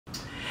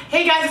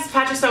Hey guys, it's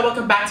PatrickStarrr.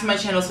 Welcome back to my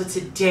channel. So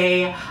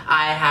today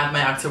I have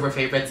my October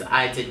favorites.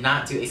 I did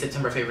not do a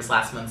September favorites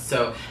last month,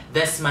 so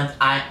this month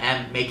I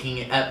am making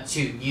it up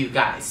to you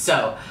guys.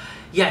 So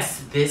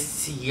yes,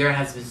 this year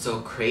has been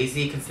so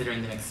crazy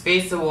considering the Next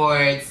Face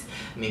Awards,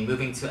 me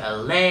moving to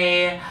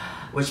LA,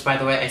 which by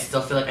the way, I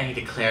still feel like I need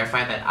to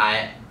clarify that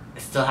I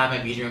still have my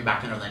beauty room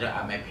back in Orlando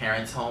at my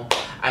parents' home.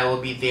 I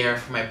will be there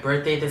for my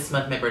birthday this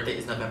month. My birthday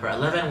is November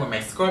 11, where my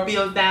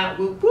Scorpio's at.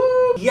 Woo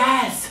woo!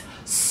 Yes!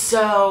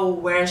 So,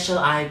 where shall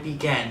I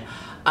begin?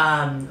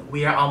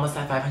 We are almost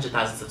at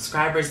 500,000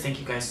 subscribers. Thank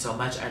you guys so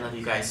much. I love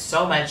you guys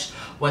so much.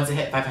 Once I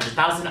hit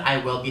 500,000, I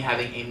will be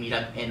having a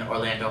meetup in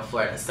Orlando,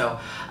 Florida. So,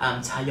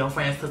 tell your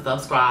friends to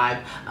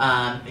subscribe.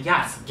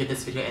 Yes, give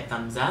this video a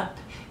thumbs up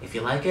if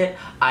you like it.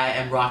 I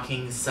am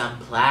rocking some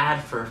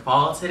plaid for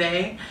fall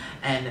today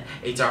and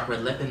a dark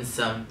red lip and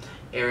some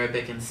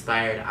Arabic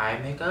inspired eye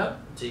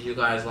makeup. Do you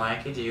guys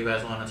like it? Do you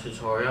guys want a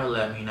tutorial?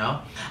 Let me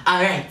know.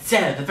 Alright,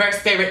 so the first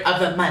favorite of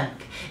the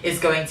month is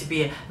going to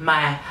be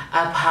my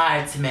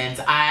apartment.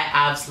 I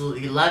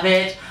absolutely love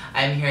it.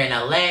 I'm here in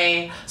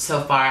LA.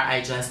 So far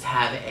I just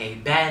have a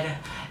bed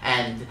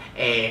and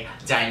a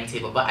dining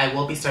table, but I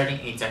will be starting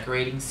a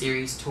decorating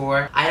series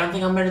tour. I don't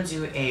think I'm gonna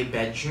do a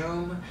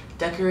bedroom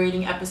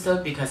decorating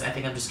episode because I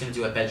think I'm just gonna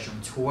do a bedroom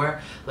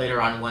tour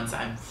later on once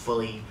I'm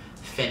fully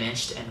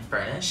finished and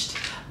furnished.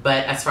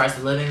 But as far as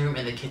the living room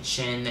and the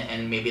kitchen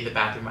and maybe the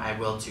bathroom, I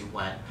will do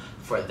one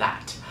for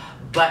that.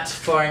 But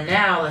for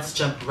now, let's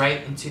jump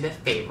right into the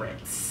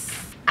favorites.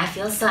 I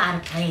feel so out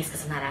of place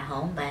because I'm not at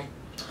home, but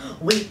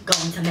we're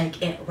going to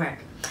make it work.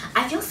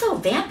 I feel so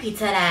vampy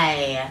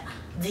today.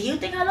 Do you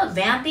think I look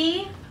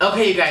vampy?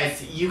 Okay, you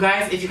guys,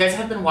 if you guys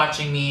have been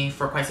watching me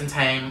for quite some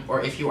time,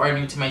 or if you are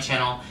new to my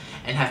channel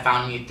and have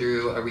found me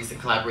through a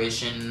recent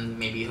collaboration,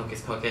 maybe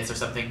Hocus Pocus or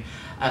something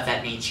of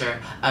that nature,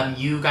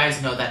 you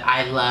guys know that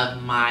I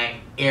love my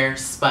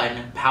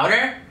Airspun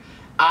Powder.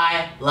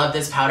 I love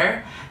this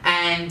powder,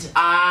 and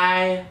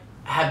I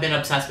have been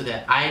obsessed with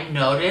it. I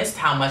noticed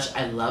how much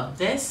I loved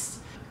this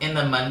in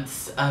the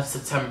months of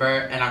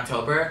September and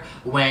October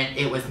when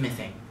it was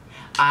missing.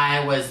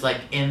 I was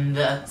like in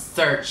the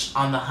search,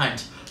 on the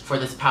hunt for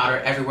this powder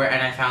everywhere,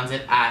 and I found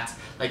it at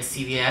like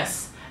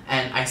CVS,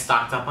 and I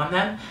stocked up on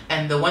them.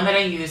 And the one that I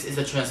use is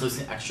the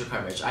translucent extra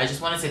coverage. I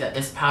just want to say that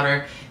this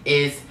powder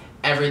is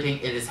everything.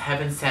 It is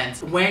heaven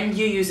sent. When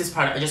you use this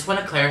product, I just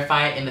want to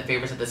clarify in the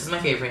favorites that this is my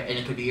favorite, and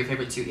it could be your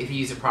favorite too if you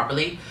use it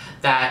properly,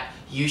 that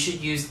you should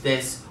use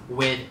this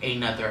with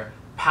another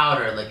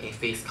powder, like a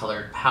face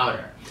colored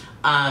powder.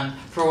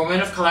 For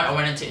women of color, I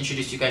wanted to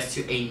introduce you guys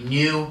to a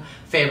new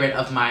favorite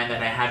of mine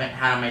that I haven't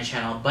had on my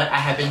channel, but I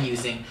have been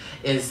using,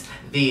 is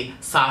the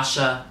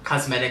Sacha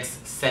Cosmetics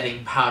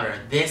Setting Powder.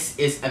 This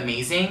is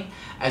amazing.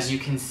 As you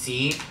can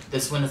see,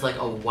 this one is like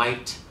a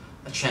white,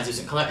 a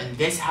translucent color, and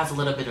this has a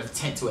little bit of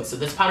tint to it. So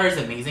this powder is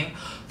amazing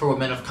for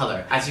women of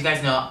color. As you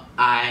guys know,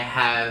 I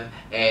have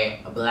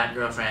a black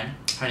girlfriend.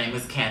 Her name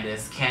is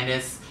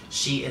Candace.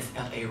 She is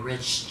of a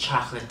rich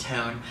chocolate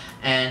tone,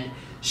 and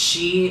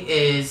she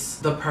is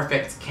the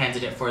perfect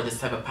candidate for this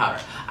type of powder.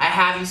 I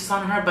have used this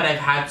on her, but I've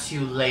had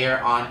to layer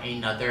on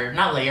another,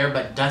 not layer,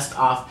 but dust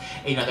off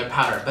another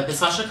powder. But the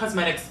Sacha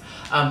Cosmetics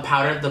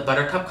powder, the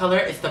Buttercup color,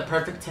 it's the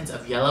perfect tint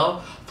of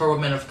yellow for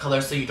women of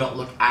color, so you don't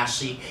look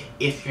ashy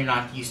if you're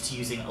not used to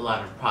using a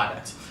lot of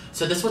product.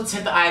 So this will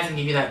tint the eyes and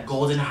give you that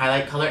golden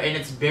highlight color, and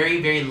it's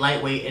very, very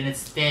lightweight, and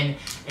it's thin,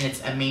 and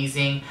it's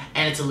amazing,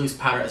 and it's a loose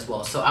powder as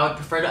well. So I would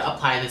prefer to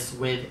apply this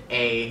with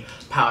a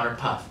powder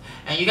puff.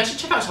 And you guys should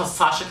check out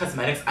Sacha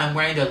Cosmetics. I'm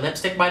wearing their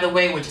lipstick, by the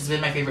way, which has been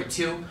my favorite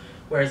too.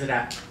 Where is it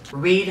at?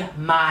 Read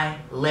My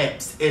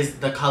Lips is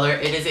the color.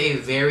 It is a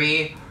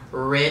very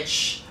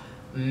rich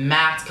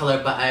matte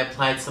color, but I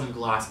applied some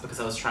gloss because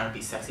I was trying to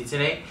be sexy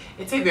today.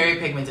 It's a very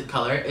pigmented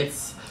color.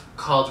 It's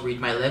called Read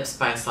My Lips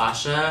by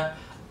Sacha.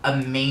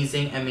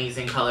 Amazing,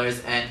 amazing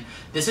colors, and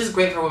this is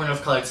great for women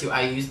of color too.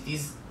 I use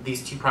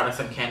these two products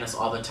on Candace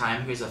all the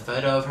time. Here's a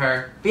photo of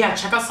her. But yeah,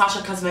 check out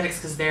Sacha Cosmetics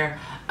because they're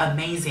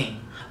amazing.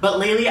 But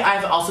lately,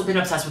 I've also been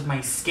obsessed with my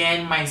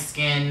skin. My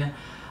skin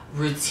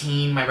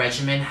routine, my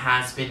regimen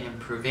has been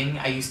improving.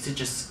 I used to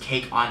just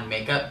cake on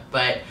makeup,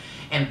 but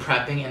in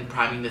prepping and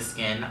priming the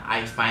skin,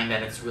 I find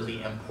that it's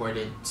really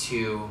important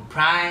to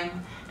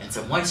prime and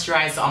to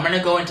moisturize. So I'm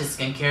gonna go into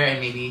skincare,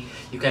 and maybe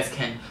you guys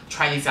can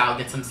try these out,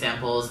 get some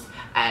samples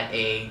at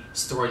a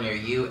store near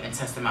you and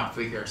test them out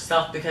for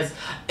yourself, because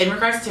in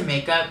regards to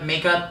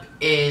makeup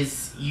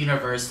is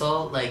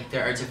universal. Like,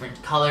 there are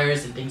different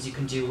colors and things you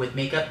can do with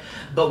makeup,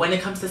 but when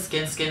it comes to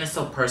skin is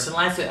so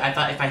personalized. So I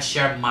thought if I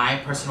share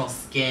my personal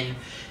skin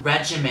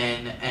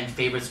regimen and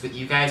favorites with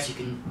you guys, you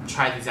can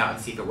try these out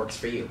and see if it works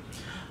for you.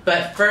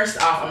 But first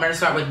off, I'm going to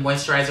start with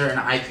moisturizer and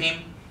eye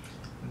cream.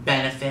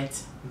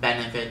 Benefit.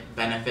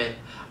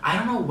 I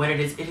don't know what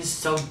it is. It is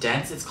so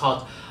dense. It's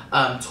called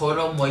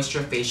Total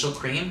Moisture Facial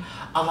Cream.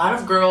 A lot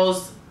of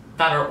girls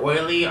that are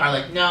oily are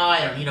like, no,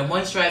 I don't need to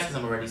moisturize because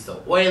I'm already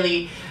so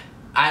oily.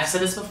 I've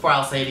said this before,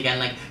 I'll say it again,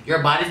 like,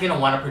 your body's gonna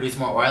want to produce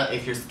more oil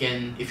if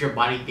your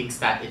body thinks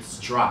that it's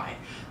dry.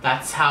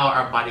 that's how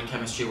our body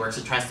chemistry works.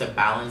 It tries to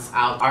balance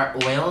out our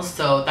oils.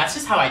 So that's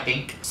just how I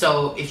think.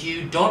 So if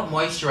you don't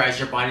moisturize,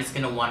 your body's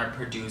gonna want to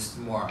produce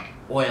more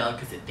oil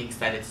because it thinks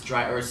that it's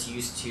dry or it's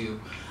used to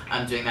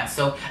doing that.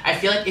 So I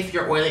feel like if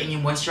you're oily and you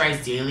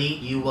moisturize daily,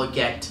 you will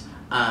get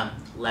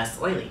less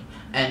oily.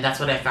 And that's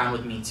what I found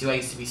with me too. I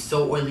used to be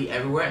so oily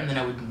everywhere, and then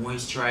I would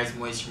moisturize.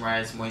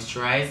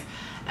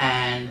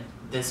 And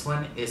this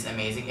one is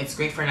amazing. It's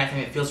great for nighttime.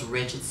 It feels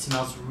rich. It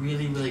smells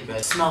really, really good.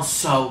 It smells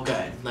so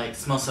good. Like,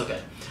 smells so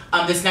good.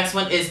 This next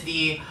one is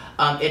the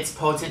It's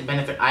Potent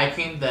Benefit Eye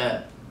Cream.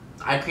 The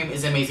eye cream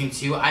is amazing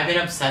too. I've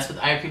been obsessed with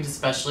eye creams,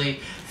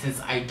 especially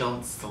since I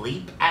don't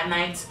sleep at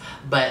night.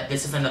 But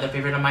this is another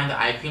favorite of mine, the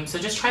eye cream. So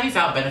just try these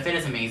out. Benefit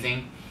is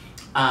amazing.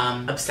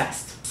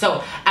 Obsessed.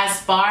 So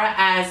as far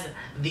as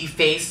the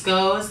face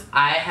goes,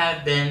 I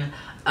have been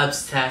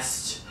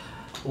obsessed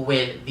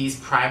with these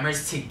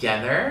primers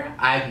together.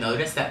 I've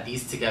noticed that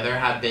these together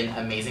have been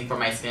amazing for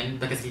my skin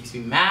because it keeps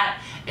me matte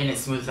and it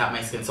smooths out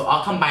my skin. So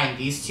I'll combine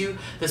these two.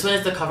 This one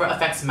is the Cover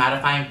FX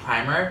Mattifying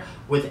Primer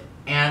with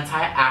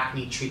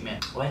anti-acne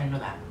treatment. Oh, I didn't know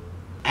that.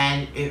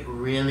 And it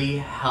really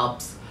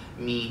helps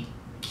me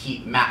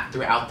keep matte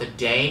throughout the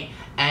day.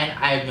 And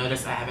I've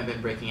noticed I haven't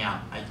been breaking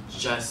out. I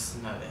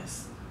just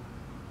noticed.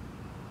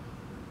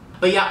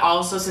 But yeah,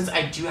 also since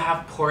I do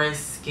have porous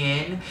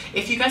skin,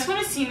 if you guys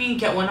want to see me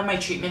get one of my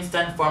treatments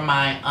done for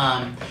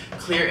my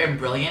Clear and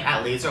Brilliant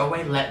at Laser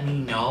Away, let me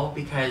know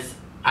because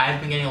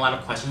I've been getting a lot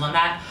of questions on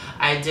that.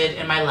 I did,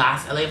 in my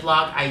last LA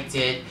vlog, I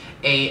did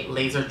a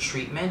laser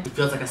treatment. It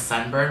feels like a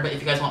sunburn, but if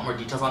you guys want more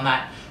details on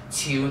that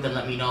too, then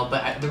let me know.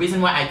 But the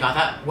reason why I got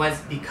that was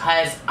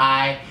because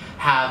I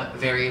have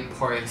very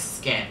porous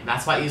skin.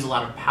 That's why I use a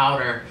lot of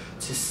powder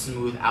to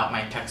smooth out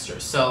my texture.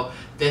 So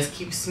this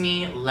keeps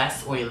me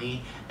less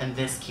oily and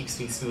this keeps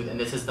me smooth, and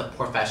this is the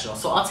Porefessional.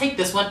 So I'll take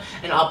this one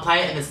and I'll apply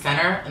it in the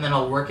center and then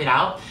I'll work it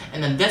out.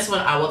 And then this one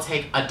I will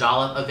take a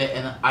dollop of it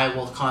and I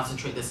will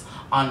concentrate this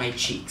on my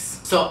cheeks.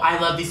 So I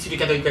love these two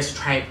together. You guys should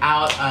try it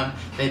out.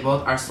 They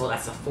both are sold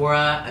at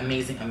Sephora.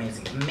 Amazing,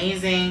 amazing,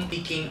 amazing.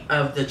 Speaking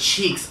of the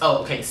cheeks, oh,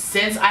 okay.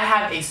 Since I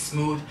have a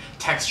smooth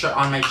texture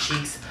on my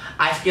cheeks,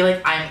 I feel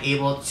like I'm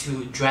able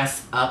to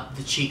dress up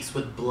the cheeks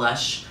with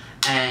blush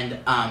and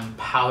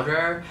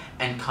powder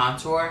and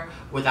contour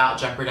without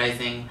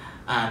jeopardizing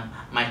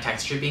my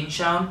texture being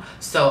shown.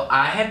 So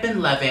I have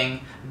been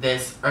loving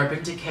this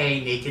Urban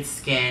Decay Naked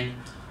Skin.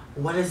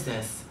 What is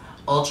this?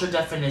 Ultra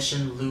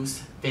Definition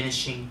Loose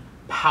Finishing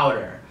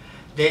Powder.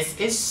 This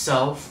is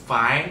so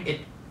fine.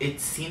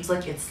 It seems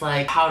like it's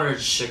like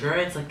powdered sugar.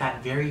 It's like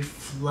that very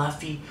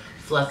fluffy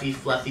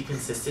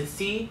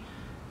consistency.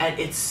 And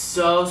it's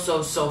so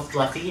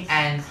fluffy.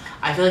 And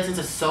I feel like since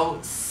it's so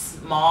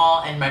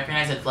small and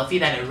micronized and fluffy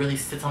that it really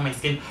sits on my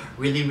skin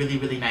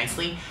really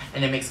nicely,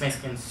 and it makes my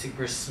skin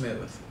super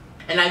smooth.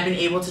 And I've been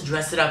able to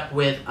dress it up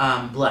with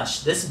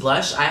blush. This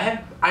blush,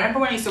 I remember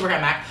when I used to work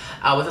at MAC,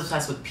 I was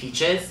obsessed with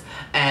Peaches,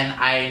 and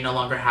I no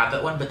longer have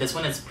that one, but this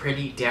one is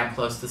pretty damn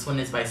close. This one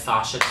is by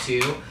Sacha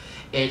too.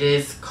 It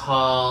is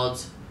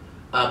called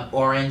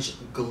Orange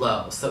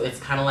Glow. So it's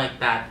kind of like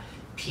that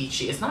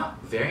peachy. It's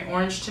not very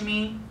orange to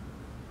me,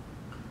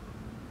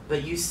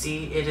 but you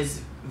see it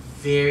is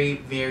very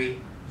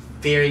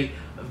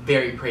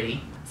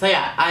pretty. So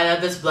yeah, I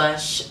love this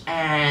blush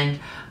and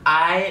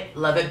I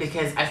love it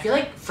because I feel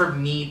like for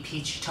me,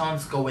 peachy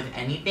tones go with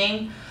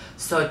anything.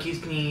 So it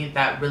gives me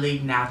that really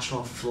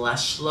natural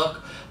flush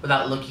look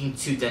without looking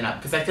too done up.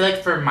 Because I feel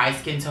like for my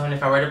skin tone,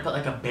 if I were to put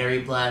like a berry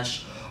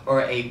blush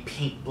or a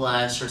pink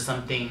blush or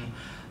something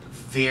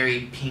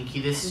very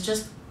pinky, this is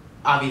just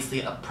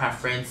obviously a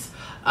preference.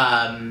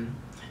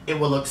 It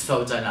will look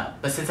so done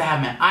up. But since I have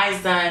my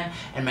eyes done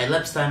and my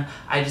lips done,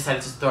 I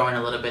decided to throw in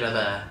a little bit of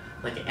a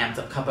like an amped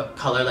up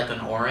color like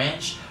an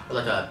orange or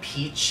like a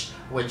peach,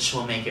 which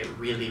will make it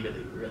really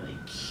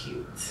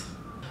cute.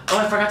 Oh,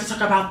 I forgot to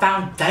talk about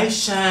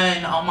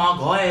foundation. Oh my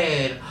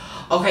god.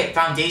 Okay,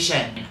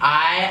 foundation.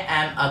 I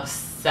am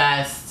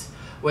obsessed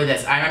with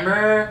this. I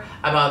remember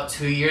about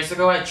 2 years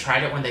ago I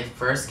tried it when they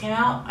first came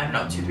out. I don't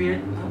know, 2-3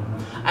 years.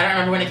 I don't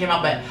remember when it came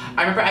out, but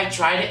I remember I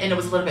tried it and it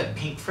was a little bit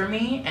pink for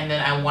me, and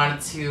then I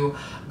wanted to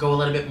go a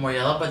little bit more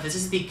yellow. But this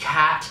is the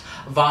Kat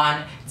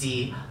Von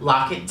D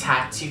Lock It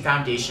Tattoo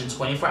Foundation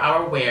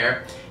 24-hour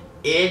wear.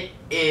 It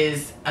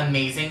is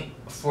amazing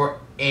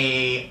for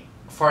an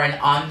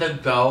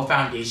on-the-go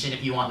foundation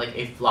if you want like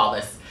a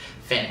flawless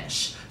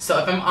finish. So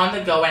if I'm on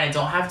the go and I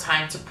don't have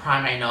time to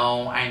prime, I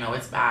know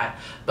it's bad,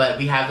 but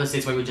we have those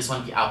days where we just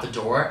want to be out the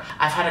door.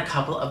 I've had a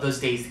couple of those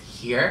days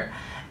here,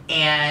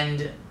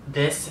 and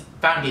this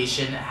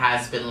foundation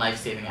has been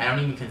life-saving. I don't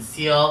even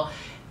conceal.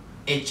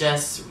 It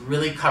just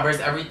really covers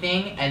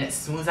everything and it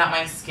smooths out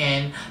my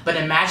skin. But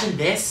imagine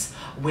this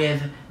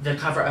with the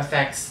Cover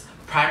FX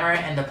primer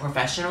and the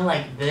Porefessional.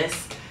 Like,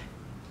 this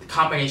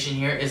combination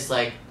here is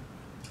like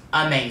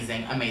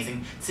amazing.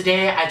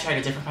 Today I tried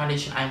a different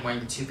foundation. I'm wearing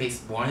the Too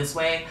Faced Born This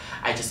Way.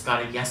 I just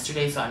got it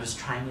yesterday, so I'm just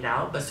trying it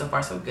out, but so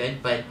far so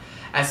good. But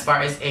as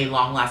far as a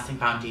long-lasting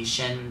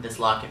foundation, this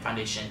Lock It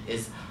foundation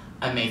is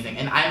amazing.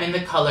 And I'm in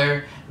the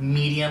color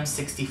medium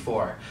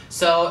 64.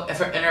 So if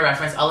for in a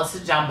reference, I'll list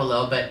it down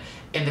below, but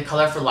in the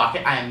color for Lock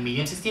It, I am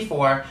medium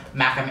 64.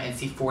 MAC, I'm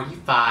NC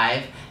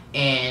 45.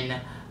 In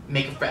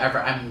Makeup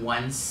Forever, I'm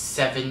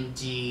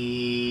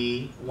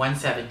 170.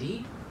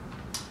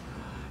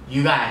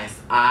 You guys,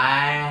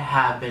 I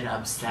have been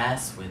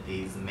obsessed with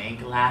these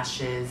mink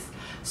lashes.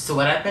 So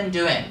what I've been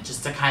doing,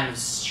 just to kind of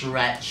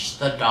stretch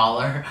the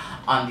dollar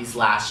on these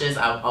lashes,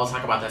 I'll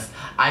talk about this.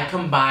 I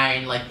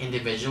combine like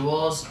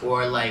individuals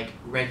or like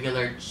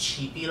regular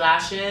cheapy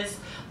lashes,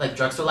 like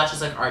drugstore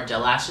lashes, like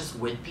Ardell lashes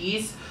with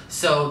these.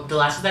 So the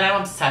lashes that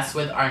I'm obsessed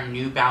with are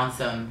New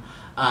Balance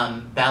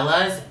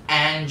Bellas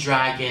and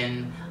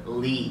Dragon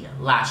Lee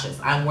lashes.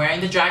 I'm wearing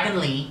the Dragon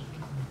Lee.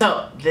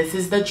 So this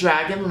is the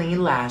Dragon Lee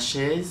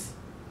lashes.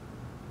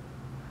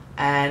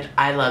 And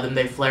I love them.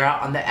 They flare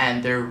out on the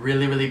end. They're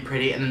really, really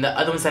pretty. And then the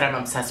other ones that I'm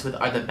obsessed with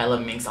are the Bella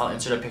Minks. I'll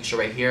insert a picture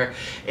right here.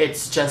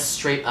 It's just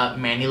straight up,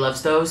 Manny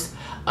loves those.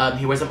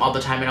 He wears them all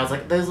the time and I was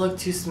like, those look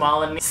too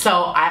small on me. So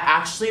I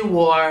actually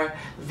wore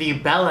the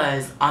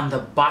Bellas on the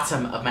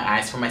bottom of my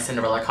eyes for my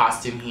Cinderella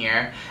costume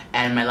here.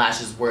 And my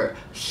lashes were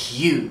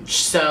huge.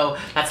 So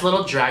that's a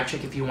little drag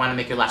trick if you want to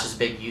make your lashes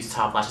big. Use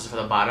top lashes for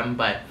the bottom.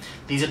 But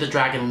these are the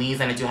Dragon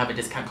Lees and I do have a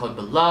discount code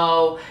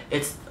below.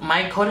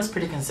 My code is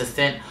pretty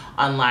consistent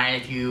online.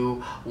 If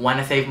you want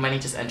to save money,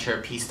 just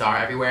enter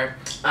PSTARRR everywhere.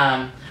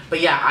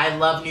 But yeah, I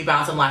love New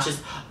Balance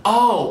lashes.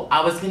 Oh,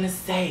 I was going to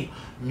say,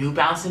 New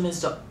Balance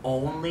is the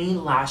only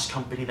lash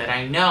company that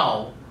I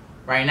know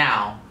right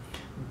now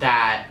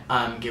that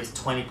gives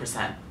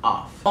 20%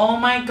 off. Oh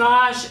my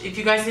gosh, if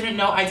you guys didn't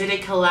know, I did a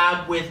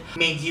collab with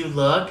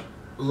MadeYewLook,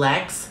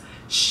 Lex.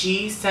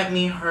 She sent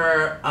me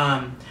her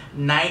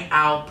Night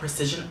Owl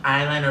Precision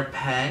Eyeliner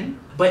pen,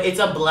 but it's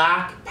a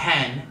black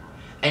pen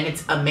and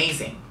it's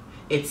amazing.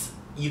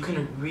 You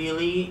can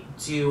really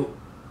do,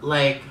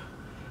 like,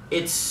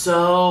 it's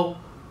so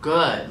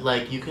good.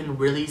 Like, you can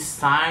really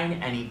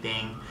sign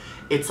anything.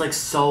 It's like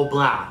so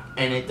black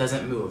and it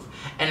doesn't move.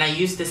 And I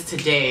used this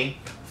today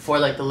for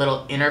like the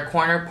little inner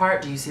corner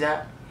part. Do you see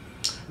that?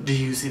 Do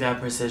you see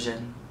that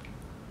precision?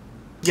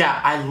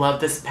 Yeah, I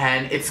love this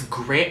pen. It's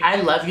great.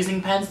 I love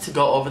using pens to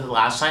go over the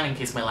lash line in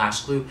case my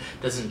lash glue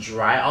doesn't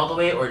dry all the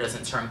way or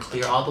doesn't turn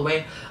clear all the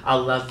way. I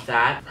love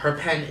that. Her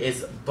pen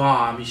is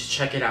bomb. You should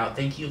check it out.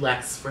 Thank you,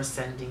 Lex, for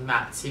sending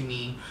that to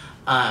me.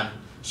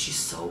 She is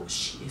so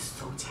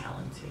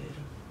talented.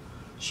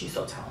 She's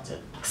so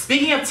talented.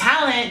 Speaking of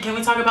talent, can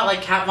we talk about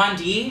like Kat Von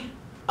D?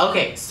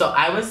 Okay, so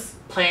I was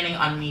planning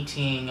on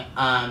meeting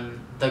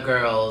the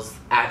girls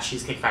at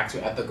Cheesecake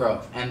Factory at the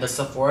Grove, and the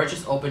Sephora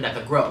just opened at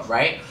the Grove,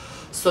 right?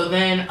 So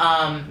then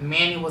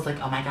Manny was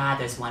like, oh my god,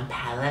 there's one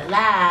palette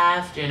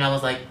left, and I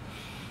was like,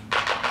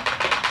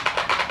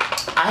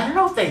 I don't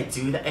know if they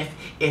do that.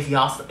 If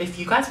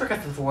you guys work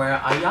at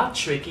Sephora, are y'all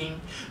tricking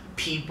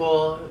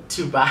people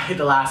to buy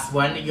the last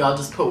one? Y'all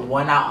just put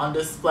one out on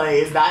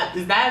display? Is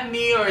that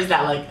me, or is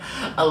that like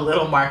a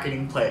little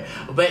marketing play?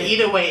 But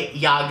either way,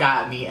 y'all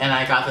got me, and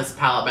I got this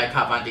palette by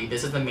Kat Von D.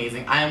 This is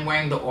amazing. I am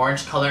wearing the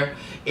orange color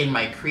in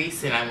my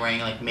crease, and I'm wearing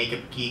like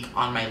Makeup Geek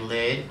on my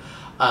lid.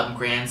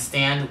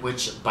 Grandstand,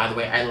 which by the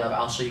way I love.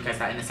 I'll show you guys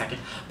that in a second.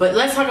 But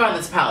let's talk about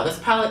this palette. This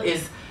palette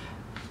is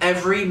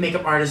every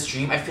makeup artist's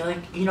dream. I feel like,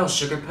 you know,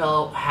 Sugar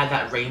Pill had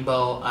that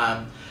rainbow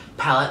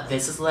palette.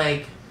 This is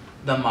like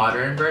the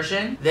modern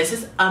version. This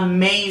is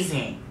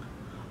amazing.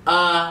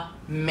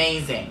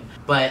 Amazing.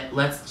 But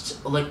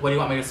let's, like, what do you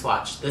want me to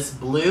swatch? This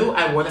blue,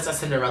 I wore this as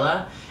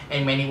Cinderella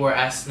and Manny wore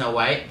as Snow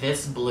White.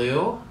 This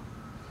blue,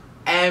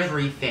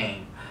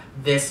 everything.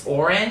 This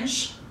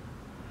orange,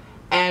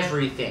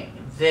 everything.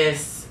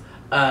 This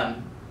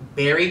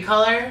berry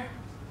color,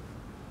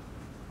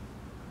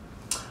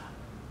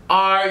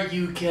 are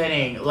you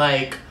kidding?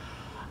 Like,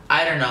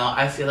 I don't know,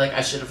 I feel like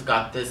I should have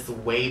got this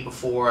way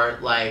before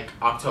like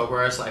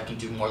October so I can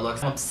do more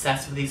looks. I'm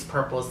obsessed with these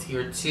purples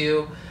here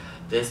too.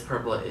 This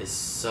purple is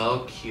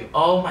so cute.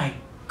 Oh my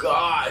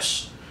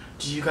gosh,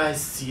 do you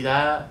guys see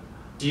that?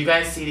 Do you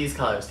guys see these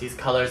colors? These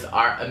colors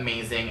are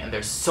amazing and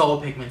they're so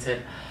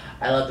pigmented.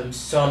 I love them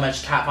so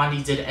much. Kat Von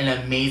D did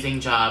an amazing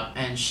job,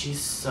 and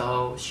she's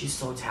so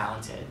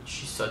talented.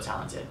 She's so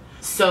talented.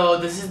 So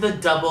this is the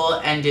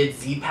double-ended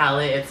Z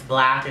palette. It's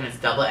black and it's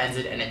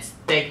double-ended and it's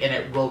thick and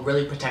it will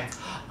really protect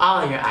all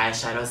of your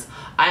eyeshadows.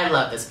 I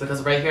love this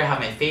because right here I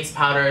have my face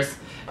powders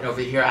and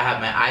over here I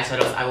have my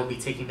eyeshadows. I will be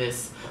taking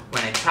this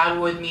when I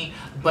travel with me.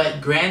 But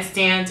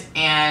Grandstand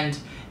and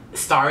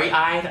Starry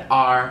Eyed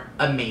are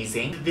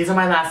amazing. These are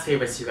my last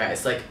favorites, you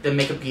guys, like the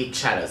Makeup Geek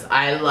shadows.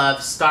 I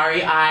love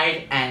Starry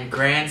Eyed and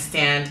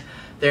Grandstand.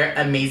 They're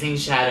amazing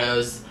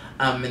shadows.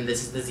 And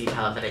this is the Z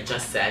palette that I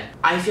just said.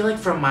 I feel like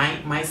for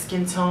my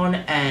skin tone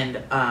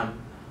and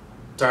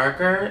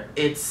darker,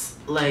 it's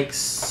like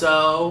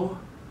so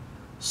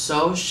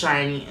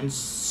shiny and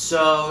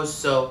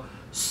so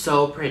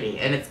pretty,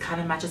 and it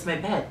kind of matches my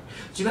bed.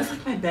 Do you guys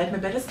like my bed? My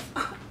bed is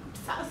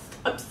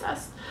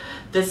obsessed.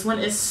 This one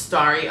is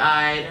Starry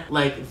Eyed,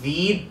 like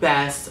the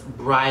best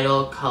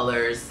bridal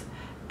colors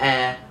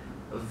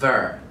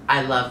ever.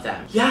 I love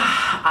them. Yeah,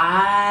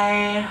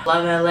 I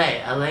love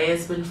LA. LA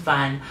has been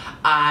fun.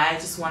 I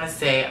just want to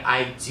say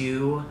I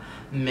do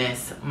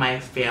miss my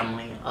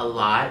family a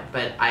lot,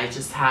 but I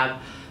just have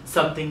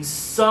something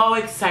so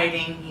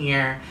exciting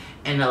here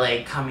in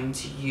LA coming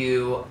to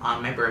you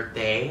on my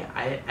birthday.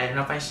 I don't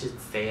know if I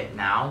should say it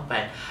now,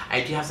 but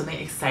I do have something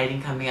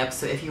exciting coming up.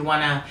 So if you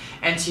want to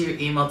enter your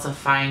email to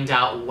find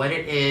out what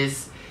it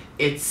is,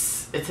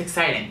 it's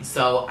exciting.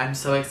 So I'm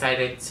so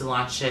excited to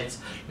launch it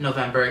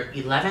November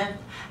 11th.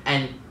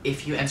 And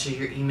if you enter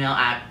your email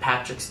at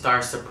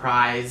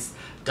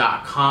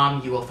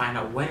PatrickStarrRsnaps.com, you will find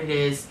out what it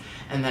is.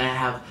 And then I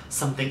have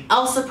something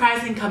else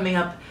surprising coming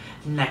up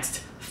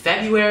next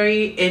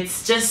February.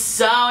 It's just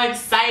so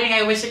exciting.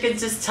 I wish I could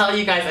just tell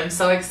you guys. I'm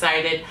so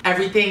excited.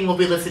 Everything will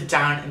be listed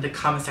down in the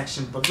comment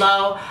section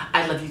below.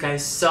 I love you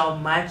guys so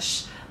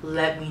much.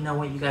 Let me know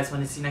what you guys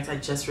want to see next. I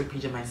just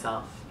repeated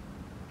myself.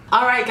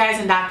 Alright guys,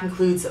 and that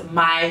concludes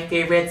my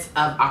favorites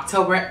of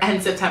October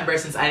and September,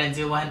 since I didn't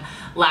do one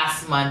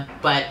last month,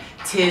 but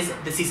 'tis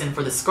the season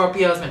for the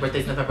Scorpios. My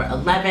birthday is November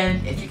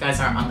 11th. If you guys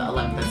are on the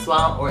 11th as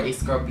well, or a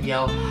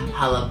Scorpio,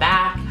 holla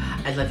back.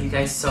 I love you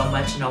guys so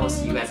much, and I will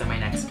see you guys in my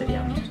next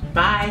video.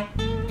 Bye!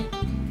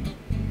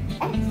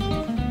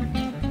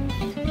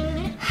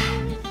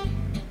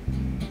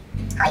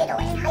 How you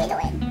doing?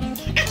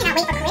 I cannot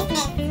wait for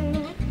Christmas.